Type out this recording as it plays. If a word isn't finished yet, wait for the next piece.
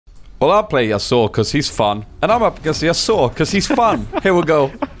Well, I'll play Yasuo because he's fun. And I'm up against Yasuo because he's fun. Here we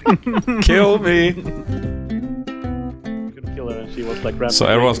go. Kill me. Couldn't kill her and she was like So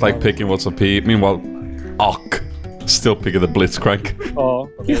everyone's like picking what's OP. Meanwhile, Ock still picking the Blitzcrank. Oh,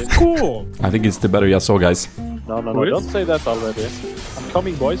 okay. He's cool. I think it's the better Yasuo, guys. No, don't say that already. I'm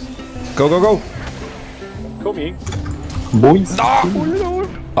coming, boys. Go, go, go. Coming. Boys.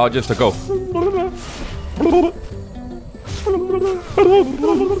 Oh, just a go.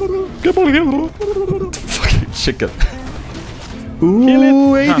 Fucking chicken.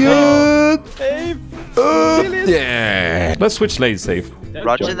 Ooh, Avian! Yeah. Let's switch lanes, Save.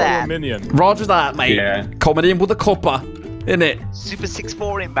 Roger that. Roger that, mate. Yeah. Coming in with a copper, innit? Super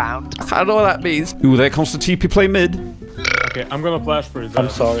 6-4 inbound. I don't know what that means. Ooh, there comes the TP play mid. Okay, I'm gonna flash for his. I'm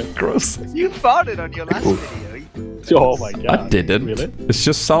sorry. Gross. You farted on your last video. Oh my god. I didn't. Really? It's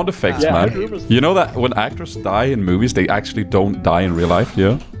just sound effects, Yeah, man. You know that when actors die in movies, they actually don't die in real life,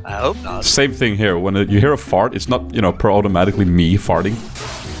 yeah? I hope not. Same thing here. When you hear a fart, it's not, you know, per automatically me farting.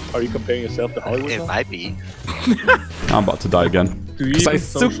 Are you comparing yourself to Hollywood? It might be. I'm about to die again. Do you use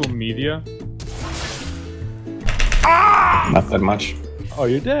social media? Not that much. Oh,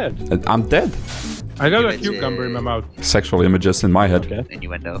 you're dead. I'm dead. I got a cucumber in my mouth. Sexual images in my head. Okay.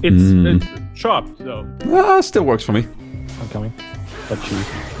 Innuendo. It's chopped though. Still works for me. I'm coming. But you.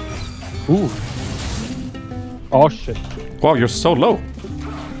 Ooh. Oh shit. Wow, you're so low.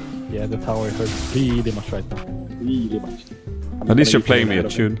 Yeah, the tower hurts really much right now. Really much. At least you're playing me a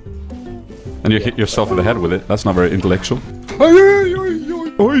tune. And you hit yourself in the head with it. That's not very intellectual.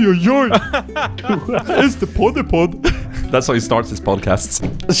 It's the poddy pod. That's how he starts his podcasts.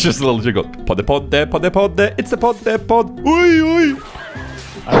 It's just a little jiggle. Poddy pod, there, poddy pod, there. It's the pod, there, pod. Oi, oi.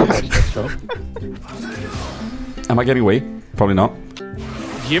 I watched that show. Am I getting away? Probably not.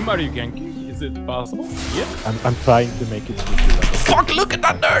 Jim, are you ganking? Is it possible? Yeah. I'm trying to make it sneaky. Fuck, look at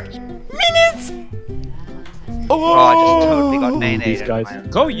that nerd! Minutes! Oh, I just totally got Nene. These guys.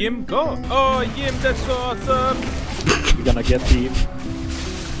 Go, Jim, go! Oh, Jim, that's awesome! We're gonna get him.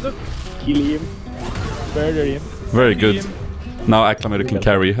 Look. Kill him. Murder him. Very good. Now Acclimator can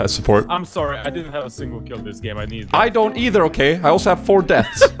carry as support. I'm sorry, I didn't have a single kill this game. I need that. I don't either, okay? I also have 4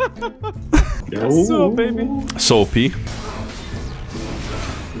 deaths. So, baby. So OP.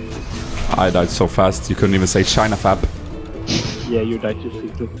 I died so fast, you couldn't even say China Fab. Yeah, you died too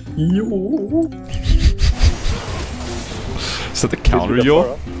quickly. Is that the counter,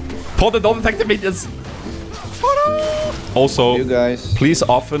 yo? Pod and don't attack the minions! Also, You guys. please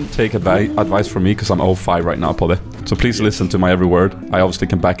often take advice from me, because I'm 0-5 right now, Podde. So please listen to my every word. I obviously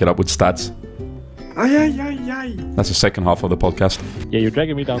can back it up with stats. That's the second half of the podcast. Yeah, you're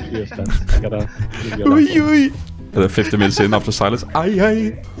dragging me down to your stats. I gotta give you a laugh. And then 50 minutes in after silence.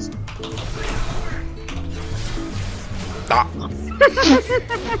 Aye. Ah.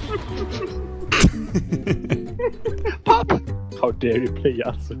 Pop! How dare you play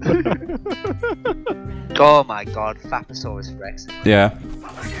Yasuo? Oh my god, Faposaurus Rex. Yeah.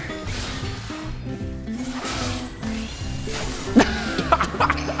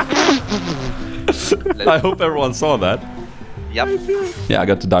 I hope everyone saw that. Yep. Yeah, I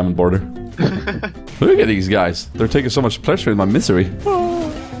got the diamond border. Look at these guys. They're taking so much pleasure in my misery.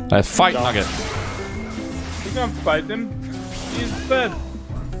 Let's fight, Nugget. You can't fight him. He's dead.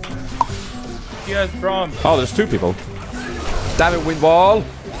 He has bronze. Oh, there's 2 people. Damn it, Windwall.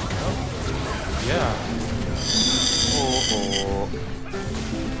 Yeah. Oh,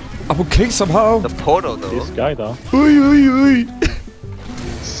 I'm okay somehow. the portal though. This guy though. Oi.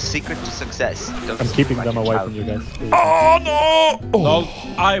 Secret to success. Don't I'm keeping like them a away child. from you guys. Oh no! Well,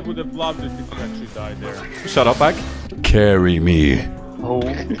 I would have loved it if you actually died there. Shut up, back. Carry me. Oh.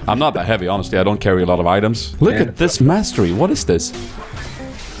 I'm not that heavy, honestly. I don't carry a lot of items. Look at this mastery. What is this?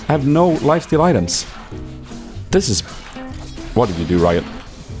 I have no lifesteal items. This is... What did you do, Riot?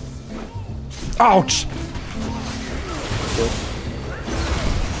 Ouch!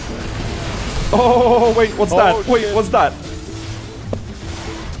 Oh, wait, what's that? Wait, what's that?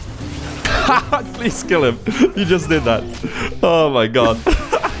 Please kill him. You just did that. Oh my god.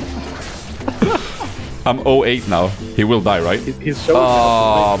 I'm 0-8 now. He will die, right? He's showing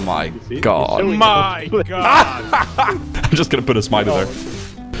Oh my god. My god! I'm just gonna put a smiley there.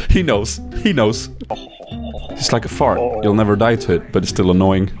 He knows. He knows. It's like a fart. You'll never die to it, but it's still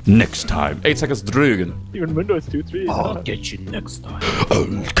annoying. Next time. 8 seconds drugen. Even Windows 2-3. I'll get you next time. I'll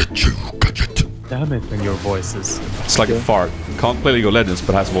get you, gadget. Damn it, and your voices. It's like a fart. Can't play League of Legends,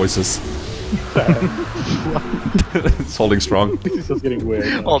 but has voices. It's holding strong. This is just getting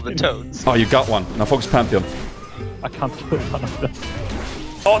weird. All the toads. Oh, you got one. Now focus Pantheon. I can't kill one of them.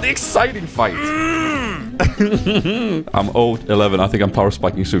 Oh, the exciting fight. I'm 0-11. I think I'm power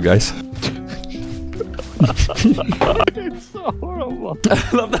spiking soon, guys. It's so horrible. I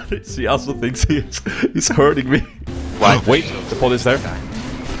love that she also thinks he's hurting me. Why? Wait, the pod is there.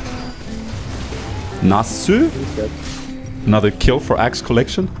 Nasu? He's dead. Another kill for Axe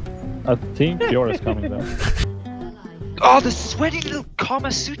Collection. I think yours is coming down. Oh, the sweaty little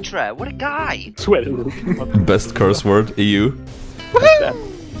Kama Sutra. What a guy. Sweat. Best curse word, EU.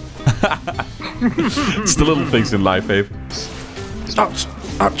 It's the little things in life, Abe. Ouch!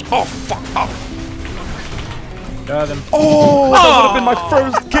 Ouch! Oh, fuck! Oh! Got him. Oh, that would have been my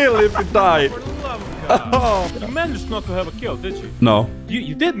first kill if it died. You managed not to have a kill, did you? No.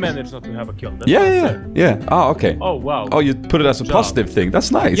 You did manage not to have a kill. That's Yeah, what I yeah, said. yeah. Oh, okay. Oh, wow. Oh, you put it as a Job. positive thing. That's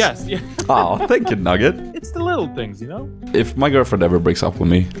nice. Yes, yeah. Oh, thank you, Nugget. It's the little things, you know? If my girlfriend ever breaks up with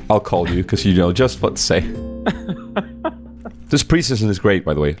me, I'll call you because you know just what to say. This pre-season is great,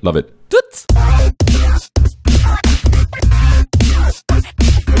 by the way. Love it.